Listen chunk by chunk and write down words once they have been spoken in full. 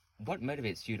What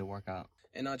motivates you to work out?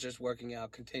 And not just working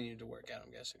out, continuing to work out,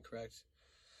 I'm guessing, correct?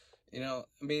 You know,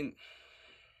 I mean,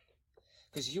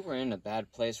 Because you were in a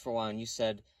bad place for a while, and you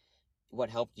said what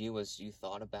helped you was you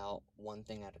thought about one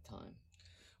thing at a time.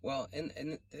 well, and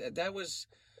that was,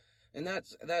 and that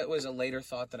was a later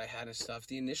thought that I had and stuff.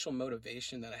 The initial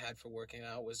motivation that I had for working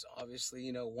out was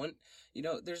obviously,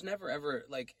 there's never ever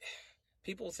like,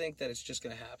 people think that it's just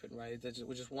going to happen, right? That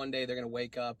just one day they're going to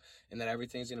wake up and that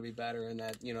everything's going to be better and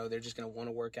that, they're just going to want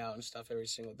to work out and stuff every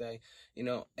single day,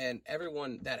 and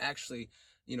everyone that actually,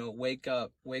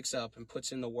 wakes up and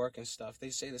puts in the work and stuff, they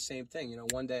say the same thing.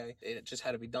 One day it just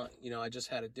had to be done. I just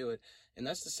had to do it. And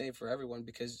that's the same for everyone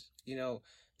because,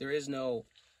 there is no,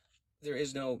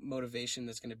 motivation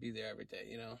that's going to be there every day,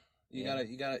 You Yeah.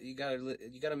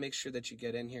 gotta make sure that you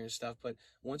get in here and stuff. But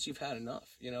once you've had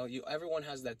enough, everyone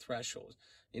has that threshold.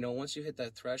 Once you hit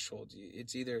that threshold,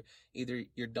 it's either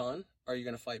you're done or you're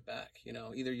gonna fight back.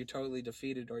 Either you're totally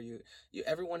defeated or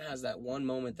everyone has that one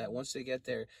moment that once they get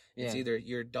there, it's Yeah. either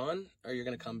you're done or you're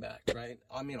gonna come back, right?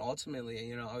 I mean,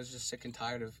 ultimately, I was just sick and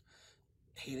tired of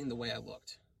hating the way I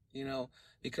looked.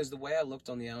 Because the way I looked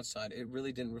on the outside, it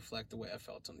really didn't reflect the way I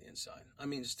felt on the inside. I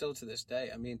mean, still to this day.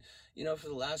 I mean, for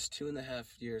the last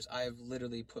 2.5 years, I have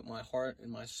literally put my heart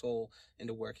and my soul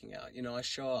into working out. I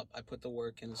show up, I put the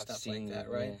work in and I've stuff seen like that,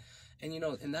 you, right?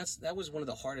 yeah. And that was one of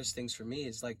the hardest things for me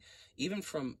is like,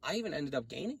 I even ended up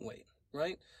gaining weight,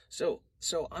 right? So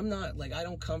I'm not like, I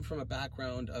don't come from a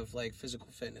background of like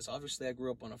physical fitness. Obviously I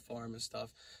grew up on a farm and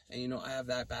stuff, and I have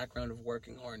that background of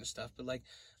working hard and stuff, but like,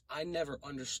 I never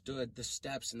understood the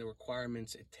steps and the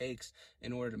requirements it takes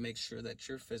in order to make sure that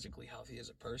you're physically healthy as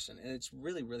a person. And it's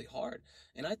really, really hard.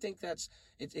 And I think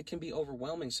it can be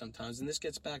overwhelming sometimes. And this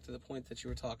gets back to the point that you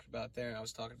were talking about there and I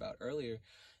was talking about earlier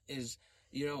is,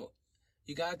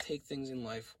 you got to take things in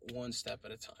life one step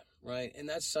at a time, right? And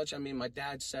that's I mean, my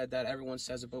dad said that, everyone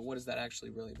says it, but what does that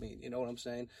actually really mean? You know what I'm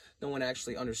saying? No one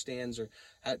actually understands or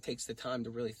takes the time to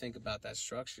really think about that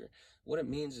structure. What it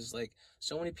means is like,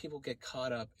 so many people get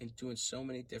caught up in doing so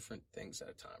many different things at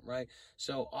a time, right?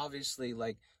 So obviously,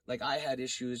 like I had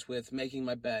issues with making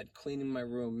my bed, cleaning my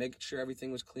room, making sure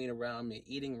everything was clean around me,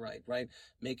 eating right?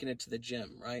 Making it to the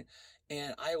gym, right?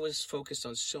 And I was focused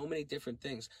on so many different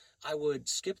things. I would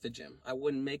skip the gym. I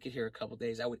wouldn't make it here a couple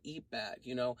days. I would eat bad,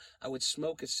 I would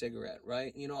smoke a cigarette,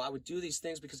 right? I would do these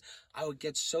things because I would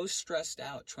get so stressed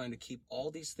out trying to keep all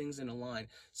these things in a line,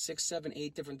 6, 7,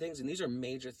 8 different things. And these are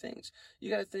major things. You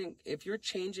got to think, if you're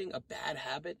changing a bad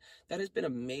habit, that has been a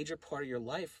major part of your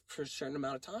life for a certain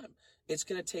amount of time. It's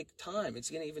going to take time. It's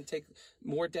going to even take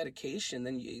more dedication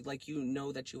than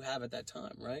that you have at that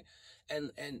time, right?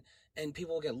 And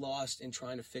people get lost in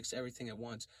trying to fix everything at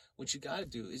once. What you got to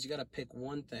do is you got to pick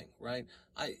one thing, right?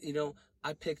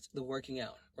 I picked the working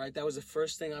out, right? That was the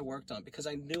first thing I worked on because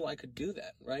I knew I could do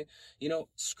that, right?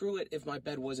 Screw it if my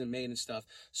bed wasn't made and stuff.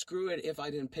 Screw it if I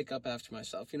didn't pick up after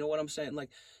myself. You know what I'm saying? Like,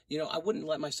 I wouldn't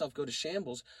let myself go to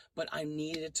shambles, but I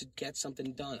needed to get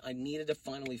something done. I needed to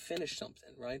finally finish something,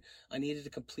 right? I needed to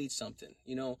complete something,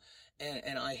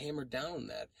 and I hammered down on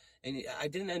that. And I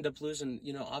didn't end up losing,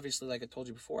 obviously, like I told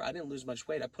you before, I didn't lose much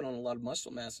weight. I put on a lot of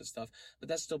muscle mass and stuff, but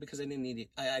that's still because I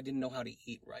didn't know how to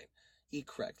eat right, eat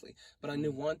correctly. But I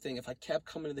knew one thing: if I kept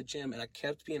coming to the gym and I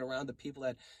kept being around the people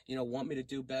that, want me to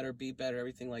do better, be better,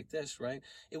 everything like this, right?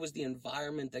 It was the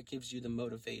environment that gives you the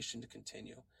motivation to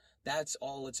continue. That's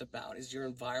all it's about, is your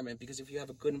environment. Because if you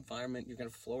have a good environment, you're going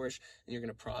to flourish and you're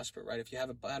going to prosper, right? If you have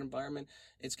a bad environment,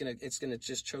 it's going to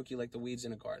just choke you like the weeds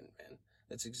in a garden, man.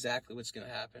 That's exactly what's going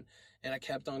to happen. And I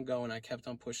kept on going. I kept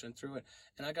on pushing through it.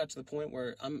 And I got to the point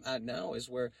where I'm at now is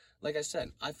where, like I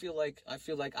said, I feel like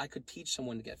I could teach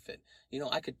someone to get fit.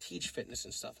 I could teach fitness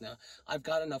and stuff now. I've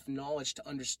got enough knowledge to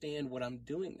understand what I'm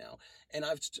doing now. And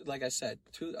like I said,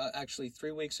 actually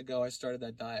 3 weeks ago, I started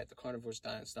that diet, the carnivorous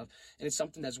diet and stuff. And it's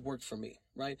something that's worked for me,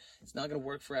 right? It's not going to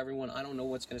work for everyone. I don't know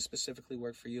what's going to specifically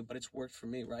work for you, but it's worked for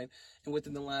me, right? And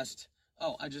within the last,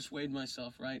 I just weighed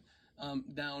myself, right?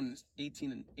 Down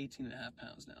 18 and a half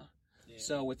pounds now. Yeah.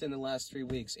 So within the last 3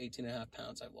 weeks, 18 and a half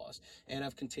pounds I've lost. And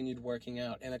I've continued working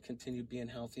out, and I've continued being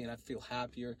healthy, and I feel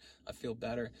happier. I feel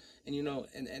better. And,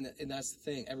 and that's the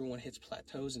thing. Everyone hits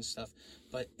plateaus and stuff,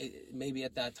 but maybe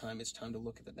at that time, it's time to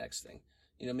look at the next thing.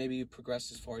 Maybe you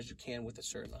progress as far as you can with a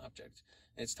certain object.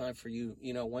 And it's time for you,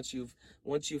 once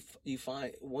you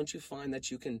find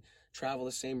that you can travel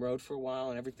the same road for a while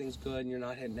and everything's good and you're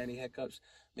not hitting any hiccups,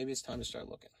 maybe it's time to start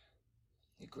looking.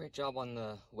 Great job on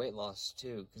the weight loss,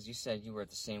 too, because you said you were at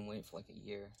the same weight for like a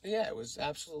year. Yeah, it was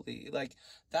absolutely,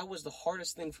 that was the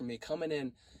hardest thing for me, coming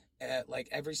in like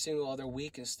every single other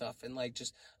week and stuff, and like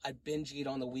just I'd binge eat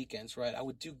on the weekends, right? I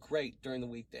would do great during the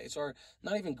weekdays, or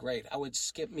not even great. I would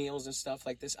skip meals and stuff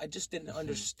like this. I just didn't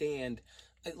understand.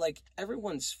 Like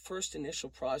everyone's first initial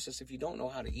process, if you don't know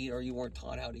how to eat or you weren't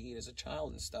taught how to eat as a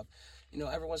child and stuff,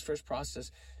 everyone's first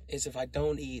process is, if I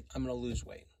don't eat, I'm gonna lose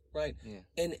weight, right? Yeah.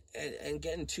 And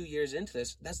getting 2 years into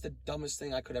this, that's the dumbest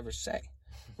thing I could ever say.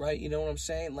 Right? You know what I'm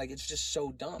saying? Like, it's just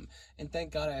so dumb. And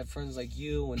thank God I have friends like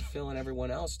you and Phil and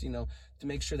everyone else, to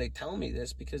make sure they tell me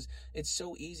this, because it's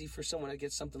so easy for someone to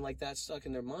get something like that stuck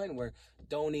in their mind, where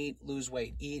don't eat, lose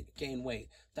weight, eat, gain weight.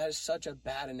 That is such a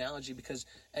bad analogy, because,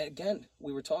 again,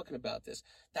 we were talking about this.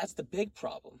 That's the big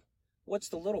problem. What's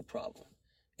the little problem?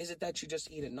 Is it that you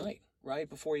just eat at night, right?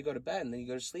 Before you go to bed, and then you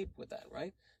go to sleep with that,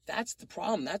 right? That's the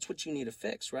problem. That's what you need to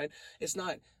fix, right? It's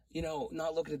not,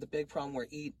 not looking at the big problem where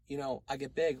eat, I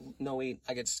get big, no eat,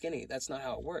 I get skinny. That's not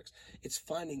how it works. It's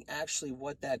finding actually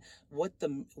why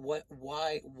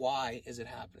is it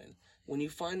happening? When you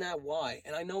find that why,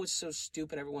 and I know it's so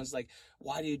stupid, everyone's like,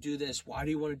 why do you do this? Why do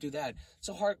you want to do that? It's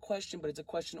a hard question, but it's a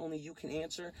question only you can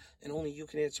answer, and only you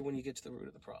can answer when you get to the root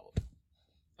of the problem.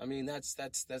 I mean, that's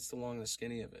the long and the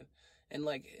skinny of it. And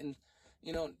I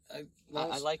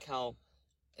like how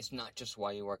it's not just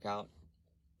why you work out.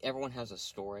 Everyone has a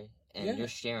story, and you're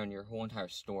sharing your whole entire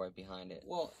story behind it.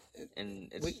 Well,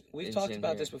 and we've talked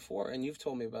about this before, and you've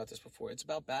told me about this before. It's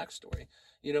about backstory.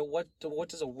 What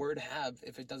does a word have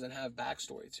if it doesn't have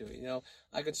backstory to it?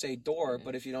 I could say door,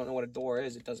 but if you don't know what a door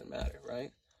is, it doesn't matter,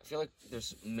 right? I feel like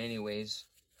there's many ways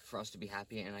for us to be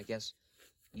happy, and I guess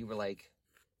you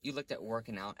looked at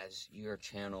working out as your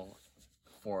channel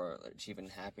for achieving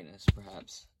happiness,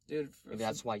 perhaps. Dude, maybe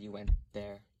that's why you went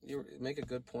there. You make a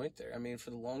good point there. I mean, for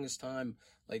the longest time,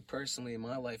 like personally in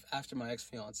my life, after my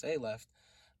ex-fiance left,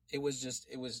 it was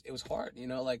hard.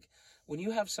 Like when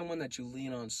you have someone that you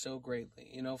lean on so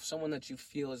greatly, someone that you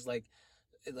feel is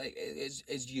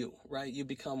is you, right? You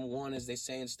become one, as they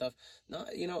say and stuff. Not,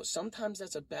 sometimes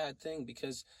that's a bad thing,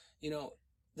 because,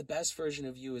 the best version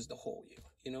of you is the whole you.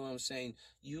 You know what I'm saying?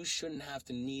 You shouldn't have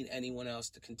to need anyone else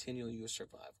to continue your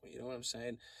survival. You know what I'm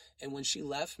saying? And when she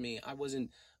left me, I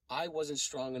wasn't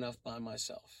strong enough by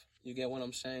myself. You get what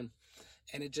I'm saying?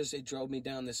 And it drove me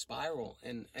down this spiral.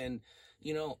 And I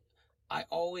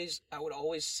would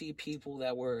always see people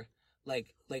that were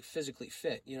like physically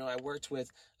fit. I worked with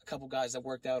a couple guys that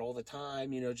worked out all the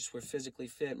time, just were physically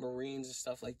fit, Marines and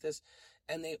stuff like this.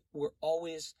 And they were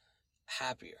always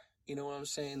happier. You know what I'm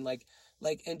saying?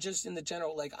 And just in the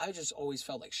general, I just always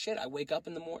felt like shit. I wake up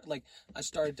in the morning, I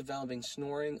started developing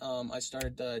snoring. I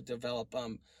started to develop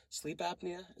sleep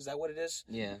apnea. Is that what it is?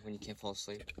 Yeah, when you can't fall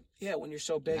asleep. Yeah, when you're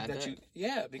so big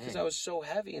because I was so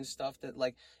heavy and stuff that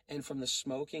and from the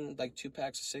smoking, 2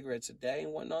 packs of cigarettes a day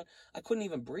and whatnot, I couldn't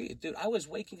even breathe. Dude, I was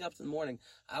waking up in the morning.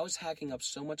 I was hacking up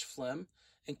so much phlegm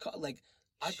and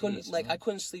I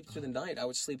couldn't sleep through the night. I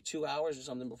would sleep 2 hours or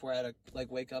something before I had to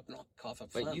wake up and cough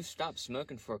up phlegm. But you've stopped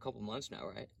smoking for a couple months now,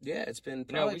 right? Yeah, it's been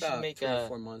probably about 3 or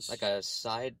 4 months. A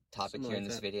side topic here in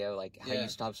this video, how you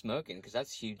stopped smoking, because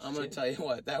that's huge. I'm gonna tell you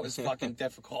what, that was fucking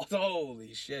difficult.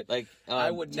 Holy shit! I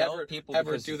would never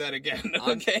ever do that again.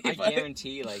 Okay, I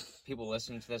guarantee, people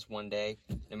listening to this one day,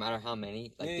 no matter how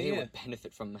many, they would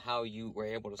benefit from how you were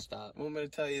able to stop. Well, I'm gonna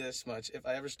tell you this much: if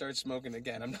I ever start smoking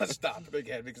again, I'm not stopping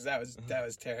again, because that was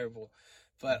terrible.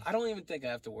 But I don't even think I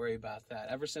have to worry about that.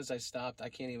 Ever since I stopped, I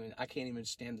can't even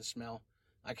stand the smell.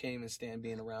 I can't even stand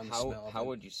being around the smell. How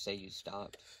would you say you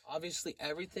stopped? Obviously,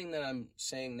 everything that I'm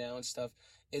saying now and stuff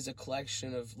is a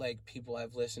collection of people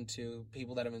I've listened to,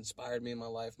 people that have inspired me in my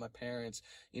life, my parents,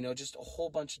 just a whole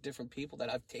bunch of different people that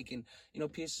I've taken,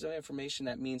 pieces of information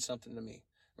that mean something to me.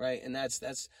 Right. And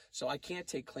that's so I can't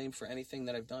take claim for anything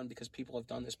that I've done, because people have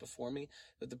done this before me.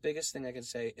 But the biggest thing I can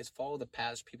say is follow the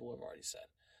paths people have already said,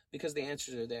 because the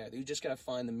answers are there. You just got to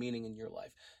find the meaning in your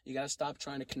life. You got to stop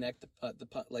trying to connect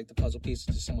the puzzle pieces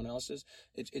to someone else's.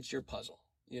 It's your puzzle,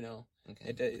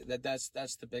 Okay.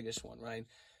 That's the biggest one, right?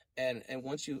 And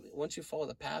once you follow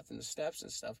the path and the steps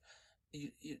and stuff,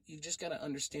 you just got to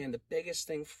understand, the biggest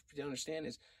thing to understand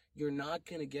is you're not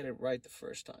going to get it right the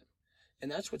first time. And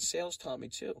that's what sales taught me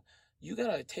too. You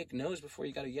got to take no's before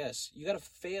you got a yes. You got to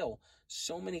fail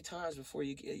so many times before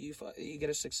you get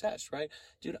a success, right?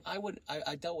 Dude, I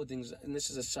dealt with things, and this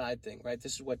is a side thing, right?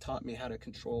 This is what taught me how to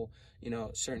control,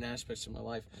 certain aspects of my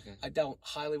life. Okay. I dealt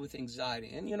highly with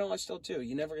anxiety, and I still do.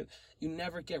 You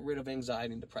never get rid of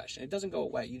anxiety and depression. It doesn't go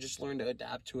away. You just learn to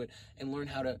adapt to it and learn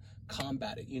how to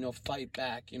combat it, fight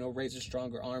back, raise a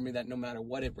stronger army that no matter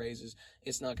what it raises,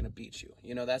 it's not going to beat you.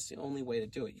 That's the only way to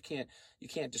do it. You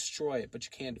can't destroy it, but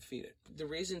you can defeat it. The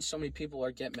reason so many people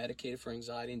get medicated for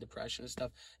anxiety and depression depression and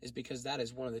stuff is because that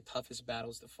is one of the toughest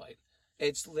battles to fight.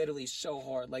 It's literally so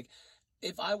hard. Like,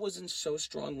 if I wasn't so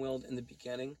strong-willed in the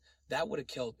beginning, that would have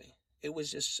killed me. It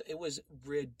was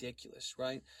ridiculous,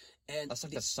 right? And That's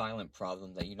like the silent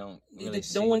problem that you don't really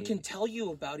see. no one can tell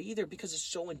you about either because it's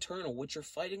so internal. What you're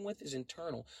fighting with is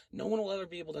internal. No one will ever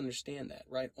be able to understand that,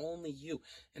 right? Only you.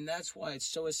 And that's why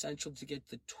it's so essential to get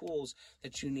the tools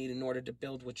that you need in order to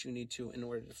build what you need to in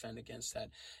order to defend against that.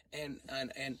 And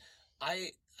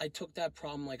I took that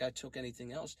problem like I took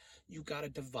anything else. You got to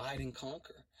divide and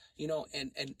conquer. You know,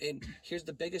 and here's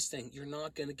the biggest thing. You're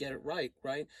not going to get it right?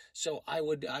 So I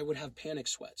would have panic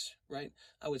sweats, right?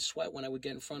 I would sweat when I would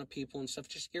get in front of people and stuff,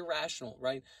 just irrational,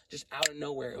 right? Just out of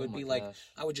nowhere. It would be like,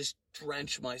 I would just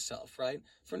drench myself, right?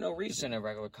 For no reason. Just in a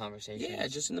regular conversation. Yeah,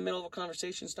 just in the middle of a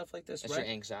conversation, stuff like this, That's right?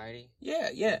 your anxiety?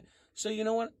 Yeah. So you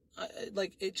know what?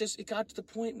 It got to the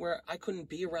point where I couldn't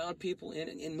be around people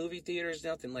in movie theaters,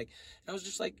 nothing. Like, I was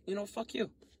just like, fuck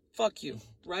you,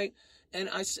 right? And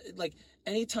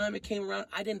anytime it came around,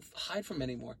 I didn't hide from it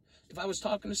anymore. If I was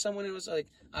talking to someone, I was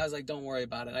like, don't worry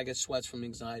about it. I get sweats from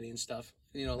anxiety and stuff.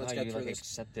 Let's get through this.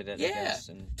 Accepted it, yeah. I guess,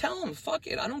 Tell them, fuck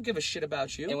it. I don't give a shit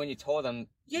about you. And when you told them,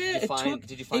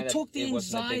 it took the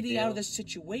anxiety out of the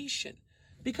situation.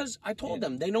 Because I told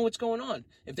them, they know what's going on.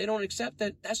 If they don't accept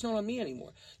that, that's not on me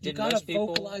anymore. You got to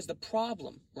vocalize the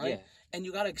problem, right? Yeah. And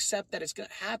you got to accept that it's going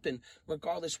to happen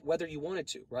regardless whether you want it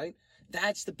to, right?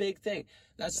 That's the big thing.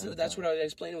 That's what I was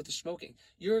explaining with the smoking.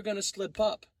 You're going to slip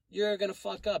up. You're going to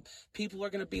fuck up. People are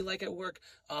going to be like at work,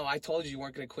 oh, I told you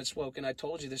weren't going to quit smoking. I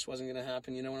told you this wasn't going to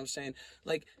happen. You know what I'm saying?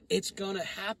 Like, it's going to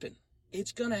happen.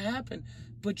 It's going to happen.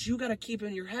 But you got to keep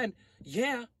in your head,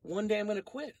 yeah, one day I'm going to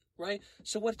quit. Right?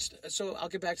 So I'll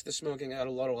get back to the smoking. I got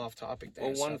a little off topic there.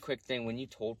 Well, one quick thing. When you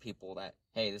told people that,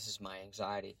 hey, this is my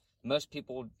anxiety, most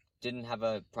people didn't have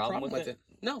a problem with it.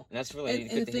 No. And that's really good to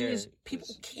hear. And the thing is, people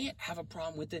can't have a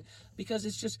problem with it because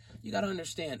it's just, you got to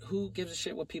understand, who gives a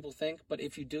shit what people think? But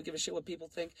if you do give a shit what people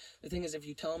think, the thing is, if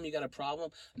you tell them you got a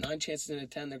problem, 9 chances out of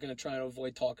 10, they're going to try to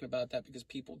avoid talking about that because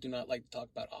people do not like to talk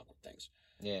about awkward things.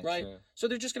 Yeah, right. True. So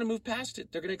they're just going to move past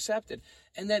it. They're going to accept it.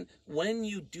 And then when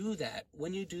you do that,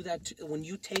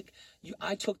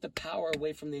 I took the power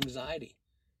away from the anxiety.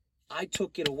 I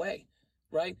took it away,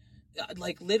 right?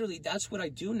 Like, literally, that's what I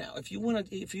do now. If you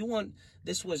want,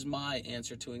 this was my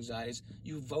answer to anxieties.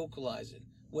 You vocalize it.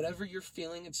 Whatever you're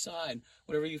feeling inside,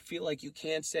 whatever you feel like you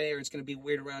can't say, or it's going to be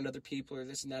weird around other people, or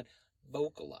this and that,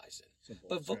 vocalize it.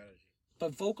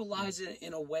 But vocalize it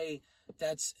in a way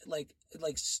that's like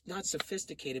not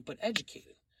sophisticated but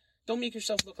educated. Don't make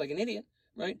yourself look like an idiot,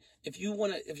 right? If you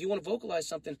want to vocalize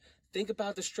something, think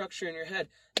about the structure in your head,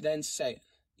 then say it.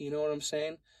 You know what I'm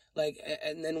saying? Like,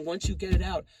 and then once you get it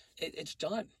out, it's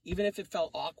done. Even if it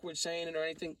felt awkward saying it or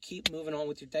anything, keep moving on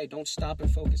with your day. Don't stop and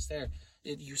focus there.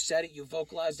 You said it, you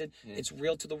vocalized it. Yeah. It's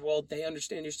real to the world. They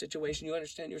understand your situation. You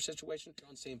understand your situation. You're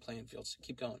on the same playing fields.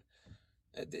 Keep going.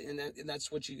 And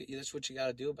that's what you got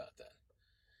to do about that.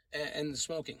 And the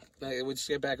smoking. Let's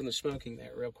get back on the smoking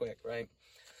there real quick, right?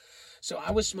 So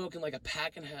I was smoking like a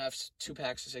pack and a half, 2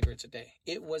 packs of cigarettes a day.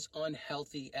 It was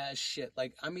unhealthy as shit.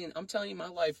 Like, I mean, I'm telling you, my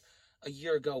life a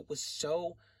year ago was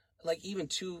so, like, even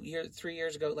 3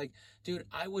 years ago, like, dude,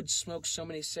 I would smoke so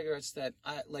many cigarettes that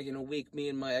in a week, me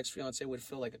and my ex-fiance would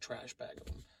fill like a trash bag of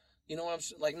them. You know what I'm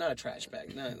saying? Like, not a trash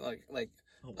bag, not like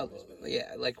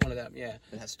yeah, like one of them, yeah.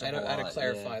 I had to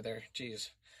clarify there. Jeez.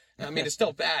 I mean, it's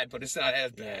still bad, but it's not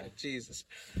as bad. Yeah. Jesus.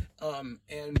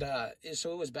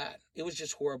 So it was bad. It was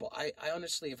just horrible. I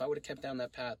honestly, if I would have kept down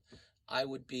that path, I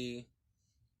would be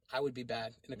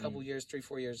bad. In a couple years,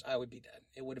 3-4 years, I would be dead.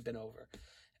 It would have been over.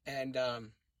 And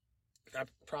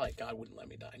probably God wouldn't let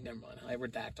me die. Never mind. I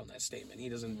redact on that statement.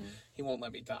 He won't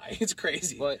let me die. It's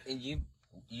crazy. But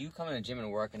you coming to the gym and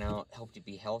working out helped you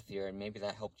be healthier, and maybe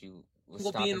that helped you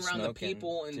being around the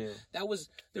people, and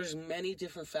there's many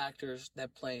different factors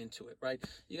that play into it, right?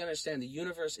 You gotta understand, the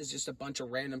universe is just a bunch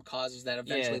of random causes that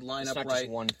eventually line up right. It's not just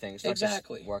one thing. It's not just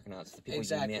working out. It's the people you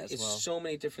meet as well. It's so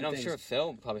many different things. I'm sure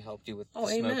Phil probably helped you with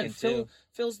smoking amen. Too.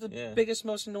 Phil's the biggest,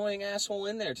 most annoying asshole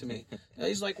in there to me.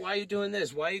 He's like, why are you doing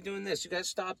this? Why are you doing this? You gotta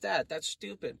stop that. That's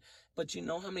stupid. But you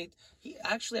know how many...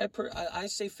 I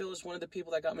say Phil is one of the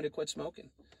people that got me to quit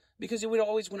smoking. Because he would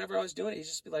always, whenever I was doing it, he'd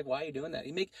just be like, why are you doing that?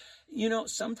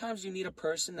 Sometimes you need a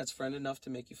person that's friend enough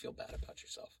to make you feel bad about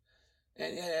yourself.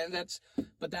 And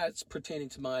that's pertaining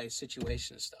to my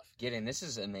situation and stuff. Gideon, this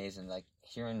is amazing, like,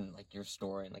 hearing, like, your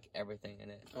story and, like, everything in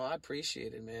it. Oh, I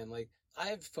appreciate it, man. Like,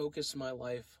 I've focused my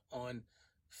life on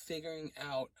figuring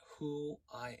out who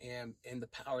I am and the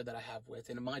power that I have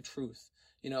within and my truth.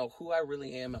 who I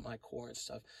really am at my core and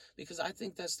stuff. Because I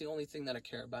think that's the only thing that I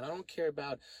care about. I don't care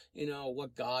about,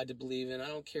 what God to believe in. I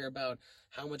don't care about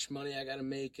how much money I got to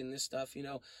make and this stuff.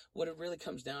 What it really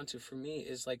comes down to for me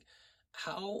is like,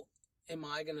 how am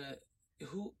I going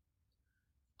to,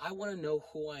 I want to know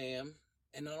who I am.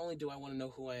 And not only do I want to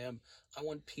know who I am, I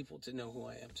want people to know who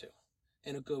I am too.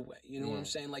 In a good way. You know what I'm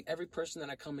saying? Like every person that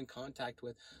I come in contact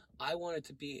with, I want it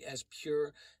to be as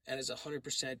pure and as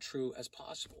 100% true as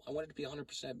possible. I want it to be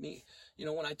 100% me.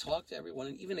 When I talk to everyone,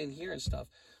 and even in here and stuff,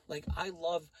 like I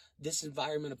love this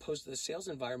environment opposed to the sales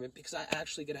environment because I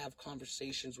actually get to have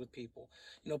conversations with people.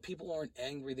 People aren't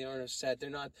angry. They aren't upset.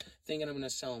 They're not thinking I'm going to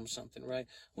sell them something, right?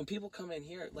 When people come in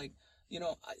here,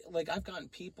 I've gotten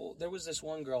people, there was this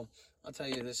one girl, I'll tell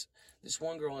you this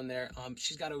one girl in there,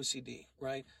 she's got OCD,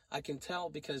 right? I can tell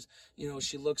because,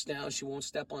 she looks down, she won't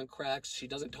step on cracks, she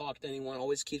doesn't talk to anyone,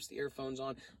 always keeps the earphones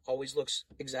on, always looks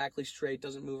exactly straight,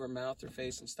 doesn't move her mouth or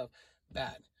face and stuff.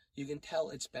 Bad. You can tell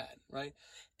it's bad, right?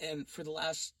 And for the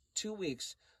last 2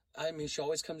 weeks, she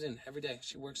always comes in every day,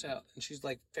 she works out, and she's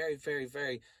like very, very,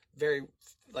 very, very,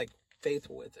 like,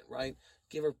 faithful with it, right?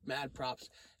 Give her mad props.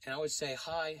 And I would say,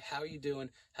 hi, how are you doing?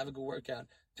 Have a good workout.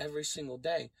 Every single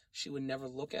day. She would never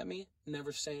look at me,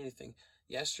 never say anything.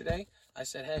 Yesterday, I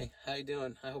said, hey, how you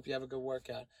doing? I hope you have a good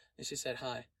workout. And she said,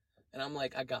 hi. And I'm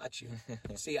like, I got you.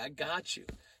 See, I got you.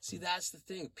 See, that's the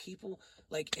thing. People,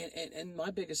 like, and my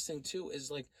biggest thing, too,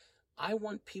 is, like, I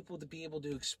want people to be able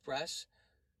to express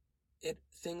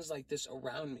things like this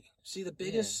around me. See, the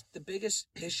biggest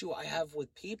issue I have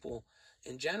with people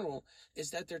in general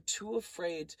is that they're too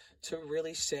afraid to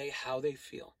really say how they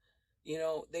feel.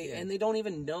 And they don't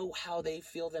even know how they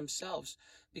feel themselves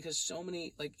because so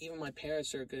many, like even my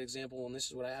parents are a good example, and this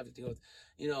is what I have to deal with.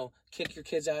 Kick your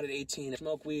kids out at 18,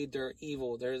 smoke weed, they're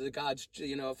evil, they're the God's,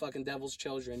 fucking devil's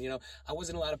children. I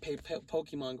wasn't allowed to play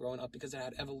Pokemon growing up because it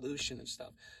had evolution and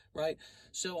stuff, right?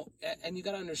 So, and you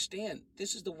got to understand,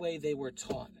 this is the way they were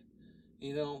taught.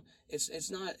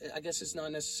 It's not, I guess it's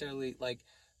not necessarily like,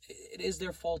 it is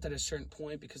their fault at a certain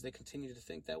point because they continue to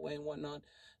think that way and whatnot.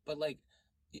 But like,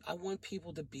 I want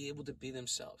people to be able to be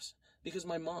themselves. Because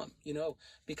my mom,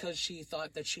 because she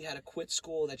thought that she had to quit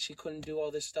school, that she couldn't do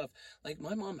all this stuff. Like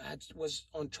my mom was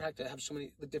on track to have so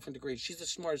many different degrees. She's the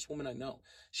smartest woman I know.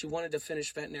 She wanted to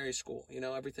finish veterinary school,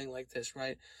 everything like this,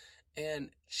 right? And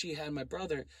she had my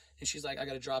brother, and she's like, I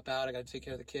got to drop out. I got to take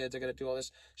care of the kids. I got to do all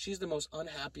this. She's the most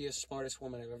unhappiest, smartest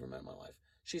woman I've ever met in my life.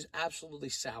 She's absolutely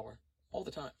sour all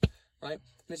the time, right?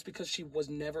 And it's because she was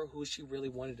never who she really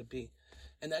wanted to be.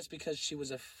 And that's because she was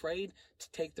afraid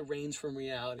to take the reins from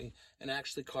reality and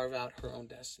actually carve out her own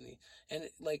destiny. And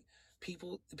like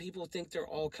people think they're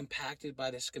all compacted by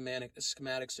the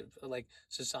schematics of like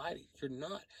society. You're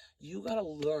not. You got to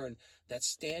learn that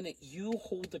you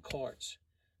hold the cards,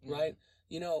 right?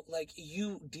 Like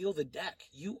you deal the deck.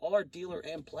 You are dealer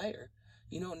and player.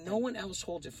 No one else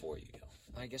holds it for you.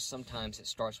 I guess sometimes it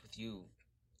starts with you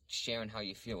sharing how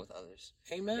you feel with others.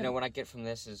 Amen. What I get from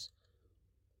this is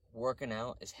working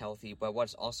out is healthy, but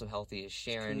what's also healthy is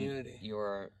sharing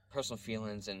your personal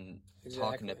feelings and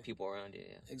talking to people around you.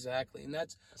 Yeah. Exactly. And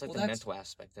that's like the mental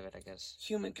aspect of it, I guess.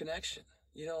 Human connection.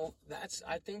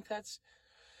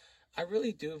 I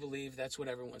really do believe that's what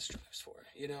everyone strives for.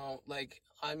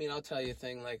 I'll tell you a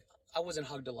thing, like, I wasn't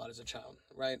hugged a lot as a child,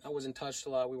 right? I wasn't touched a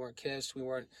lot. We weren't kissed.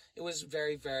 It was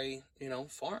very, very,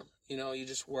 farm. You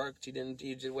just worked. You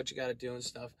did what you got to do and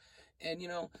stuff. And,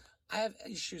 I have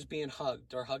issues being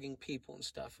hugged or hugging people and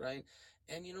stuff, right?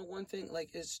 And, one thing,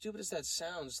 like, as stupid as that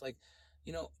sounds, like,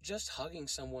 just hugging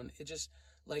someone, it just,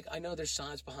 like, I know there's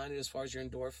science behind it as far as your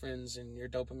endorphins and your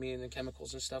dopamine and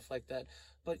chemicals and stuff like that.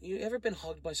 But you ever been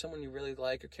hugged by someone you really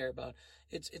like or care about?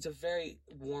 It's a very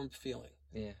warm feeling.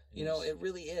 Yeah. It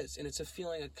really is. And it's a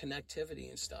feeling of connectivity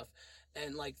and stuff.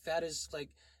 And, like, that is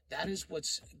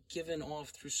what's given off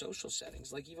through social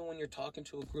settings. Like even when you're talking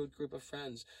to a group of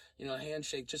friends, a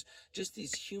handshake, just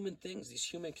these human things, these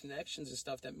human connections and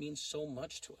stuff that mean so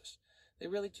much to us. They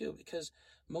really do, because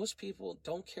most people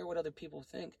don't care what other people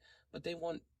think, but they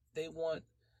want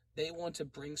to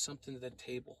bring something to the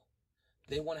table.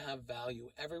 They want to have value.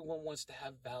 Everyone wants to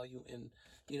have value in,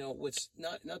 what's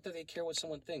not that they care what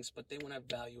someone thinks, but they want to have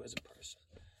value as a person.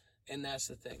 And that's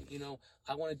the thing,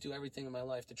 I want to do everything in my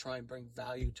life to try and bring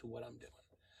value to what I'm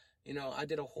doing. I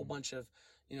did a whole bunch of,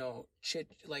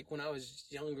 like when I was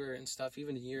younger and stuff,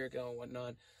 even a year ago and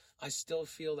whatnot, I still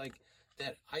feel like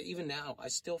that I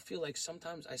still feel like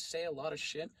sometimes I say a lot of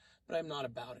shit, but I'm not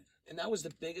about it. And that was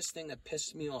the biggest thing that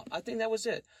pissed me off. I think that was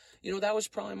it. That was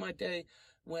probably my day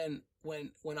when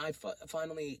I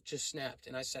finally just snapped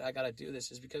and I said, I got to do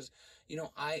this, is because,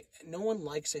 no one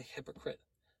likes a hypocrite.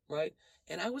 right?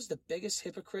 And I was the biggest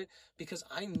hypocrite because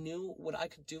I knew what I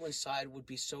could do inside would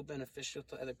be so beneficial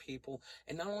to other people.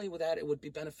 And not only with that, it would be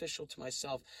beneficial to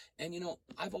myself. And,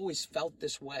 I've always felt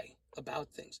this way about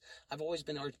things. I've always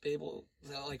been able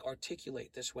to, like,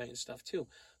 articulate this way and stuff, too.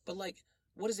 But, like,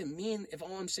 what does it mean if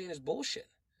all I'm saying is bullshit?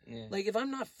 Yeah. Like, if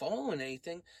I'm not following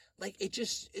anything, like, it's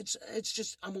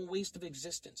just, I'm a waste of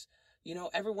existence.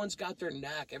 Everyone's got their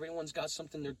knack. Everyone's got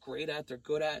something they're great at, they're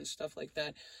good at, and stuff like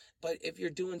that. But if you're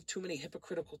doing too many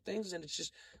hypocritical things, then it's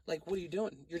just like, what are you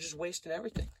doing? You're just wasting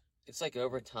everything. It's like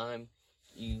over time,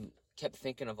 you kept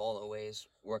thinking of all the ways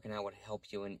working out would help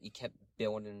you, and you kept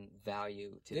building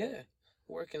value to it.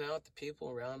 Working out, the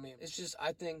people around me. It's just,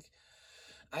 I think,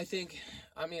 I'm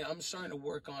starting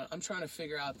to I'm trying to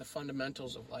figure out the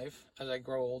fundamentals of life as I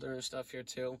grow older and stuff here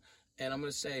too. And I'm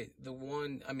going to say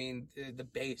the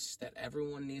base that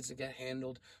everyone needs to get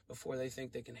handled before they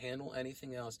think they can handle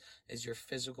anything else is your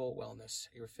physical wellness,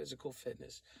 your physical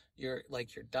fitness, your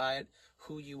diet,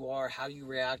 who you are, how you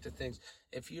react to things.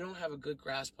 If you don't have a good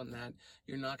grasp on that,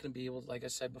 you're not going to be able to, like I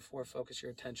said before, focus your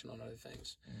attention on other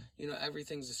things.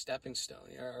 Everything's a stepping stone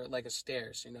or like a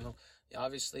stairs,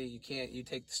 Obviously, you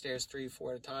take the stairs 3,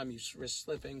 4 at a time, you risk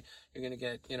slipping, you're going to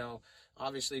get,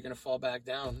 obviously you're going to fall back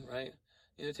down, right?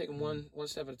 Take them one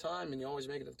step at a time, and you always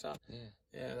make it to the top.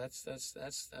 Yeah, that's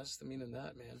the meaning of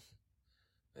that, man.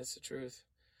 That's the truth.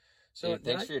 So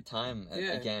thanks for your time.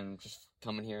 Again, just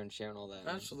coming here and sharing all that.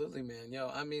 Absolutely, man.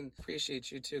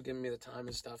 Appreciate you too, giving me the time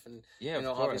and stuff, and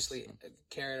obviously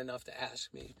caring enough to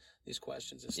ask me these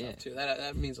questions and stuff too.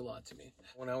 That means a lot to me.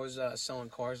 When I was selling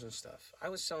cars and stuff, I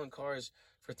was selling cars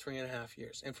for 3.5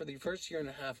 years, and for the first year and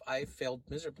a half, I failed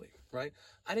miserably. Right?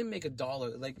 I didn't make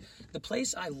 $1. Like, the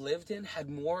place I lived in had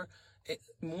more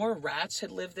rats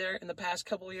had lived there in the past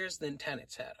couple of years than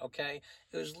tenants had. Okay,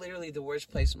 it was literally the worst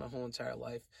place in my whole entire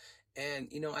life. And,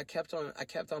 I kept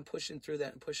on pushing through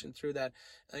that. And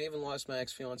I even lost my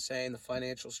ex-fiance and the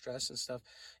financial stress and stuff,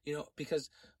 because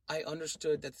I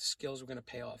understood that the skills were going to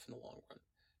pay off in the long run.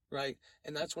 Right.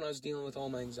 And that's when I was dealing with all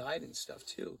my anxiety and stuff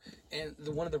too. And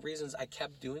one of the reasons I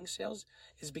kept doing sales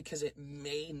is because it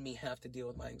made me have to deal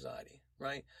with my anxiety.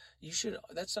 Right.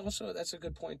 That's a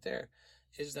good point there,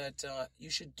 is that you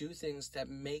should do things that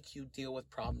make you deal with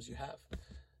problems you have.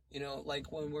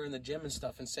 Like when we're in the gym and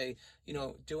stuff, and say,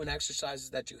 doing exercises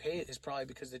that you hate is probably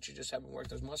because that you just haven't worked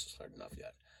those muscles hard enough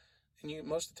yet. And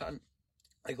most of the time,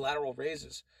 like lateral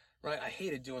raises, right? I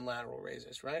hated doing lateral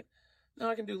raises, right? Now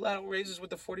I can do lateral raises with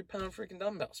the 40-pound freaking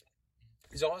dumbbells.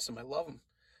 He's awesome. I love him.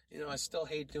 I still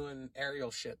hate doing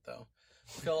aerial shit though.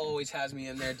 Phil always has me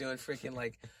in there doing freaking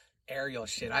like aerial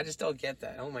shit. I just don't get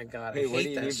that. Oh my god, I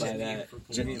hate that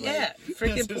shit.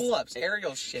 Freaking pull-ups,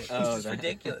 aerial shit. It's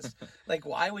ridiculous. Like,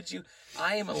 why would you?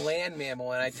 I am a land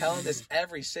mammal, and I tell him this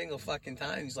every single fucking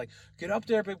time. He's like, "Get up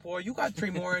there, big boy. You got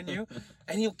 3 more in you,"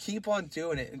 and he'll keep on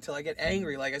doing it until I get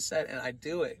angry, like I said, and I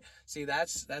do it. See,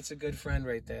 that's a good friend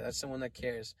right there. That's someone that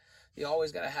cares. You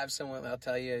always gotta have someone that'll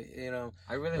tell you,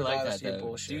 I really like that though.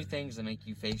 Bullshit. Do things that make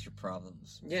you face your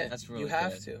problems. Yeah, that's really you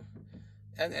have to,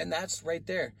 and that's right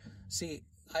there. See,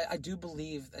 I do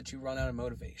believe that you run out of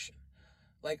motivation.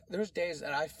 Like, there's days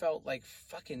that I felt like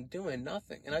fucking doing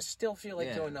nothing, and I still feel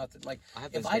like doing nothing. Like, I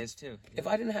have those days too. If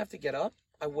I didn't have to get up,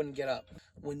 I wouldn't get up.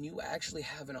 When you actually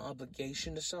have an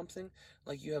obligation to something,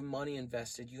 like you have money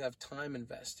invested, you have time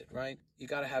invested, right? You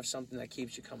got to have something that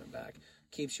keeps you coming back,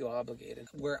 keeps you obligated.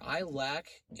 Where I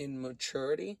lack in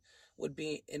maturity would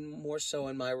be more so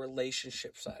in my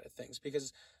relationship side of things,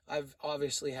 because I've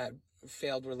obviously had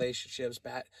failed relationships.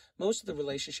 Most of the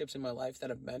relationships in my life that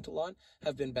have meant a lot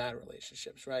have been bad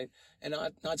relationships, right? And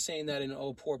not saying that in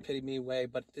poor pity me way,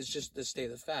 but it's just the state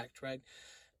of the fact, right?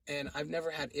 And I've never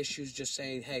had issues just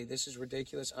saying, hey, this is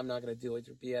ridiculous, I'm not going to deal with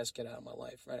your BS, get out of my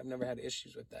life, right? I've never had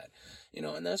issues with that,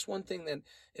 and that's one thing that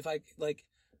if I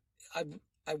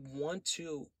want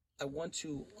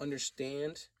to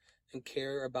understand and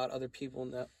care about other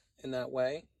people in that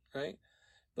way, right?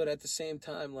 But at the same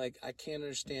time, like, I can't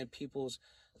understand people's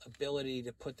ability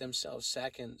to put themselves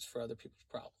seconds for other people's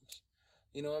problems.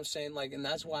 You know what I'm saying? Like, and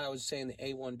that's why I was saying the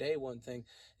A1 day one thing,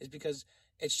 is because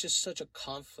it's just such a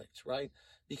conflict, right?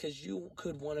 Because you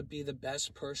could want to be the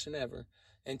best person ever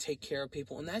and take care of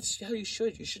people, and that's how you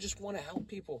should. You should just want to help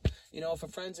people. If a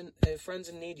friend's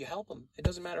in need, you help them. It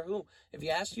doesn't matter who. If he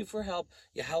asks you for help,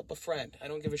 you help a friend. I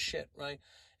don't give a shit, right?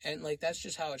 And, like, that's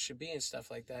just how it should be and stuff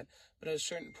like that. But at a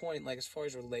certain point, like, as far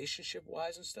as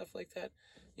relationship-wise and stuff like that,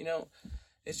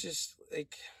 it's just,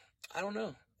 like, I don't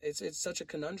know. It's such a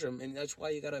conundrum, and that's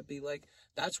why you gotta be, like,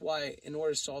 that's why, in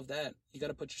order to solve that, you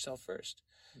gotta put yourself first.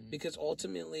 Mm-hmm. Because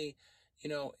ultimately,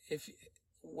 if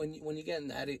when you get in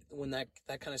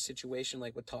that kind of situation,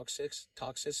 like with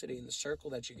toxicity in the circle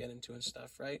that you get into and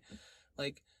stuff, right?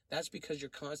 Like, that's because you're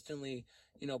constantly,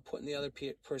 putting the other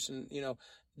person,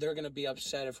 they're going to be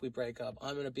upset if we break up.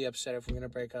 I'm going to be upset if we're going to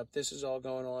break up. This is all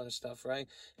going on and stuff, right?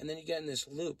 And then you get in this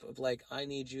loop of like, I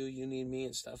need you, you need me,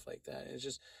 and stuff like that. And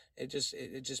it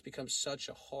just becomes such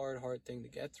a hard thing to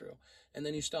get through. And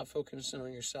then you stop focusing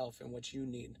on yourself and what you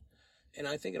need. And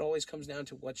I think it always comes down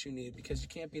to what you need, because you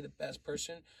can't be the best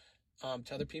person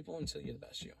to other people until you're the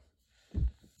best you.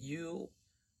 You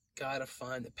gotta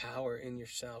find the power in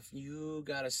yourself. You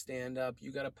gotta stand up.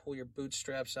 You gotta pull your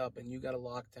bootstraps up, and you gotta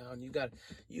lock down. You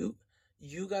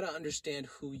gotta understand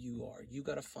who you are. You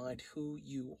gotta find who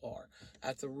you are.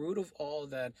 At the root of all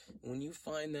of that, when you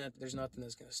find that, there's nothing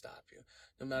that's gonna stop you.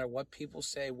 No matter what people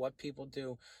say, what people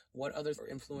do, what other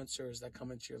influencers that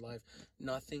come into your life,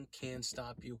 nothing can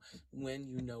stop you when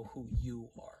you know who you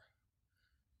are.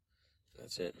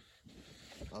 That's it.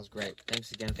 That was great.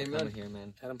 Thanks again for coming here,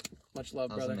 man. Adam, much love,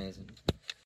 That was brother. amazing.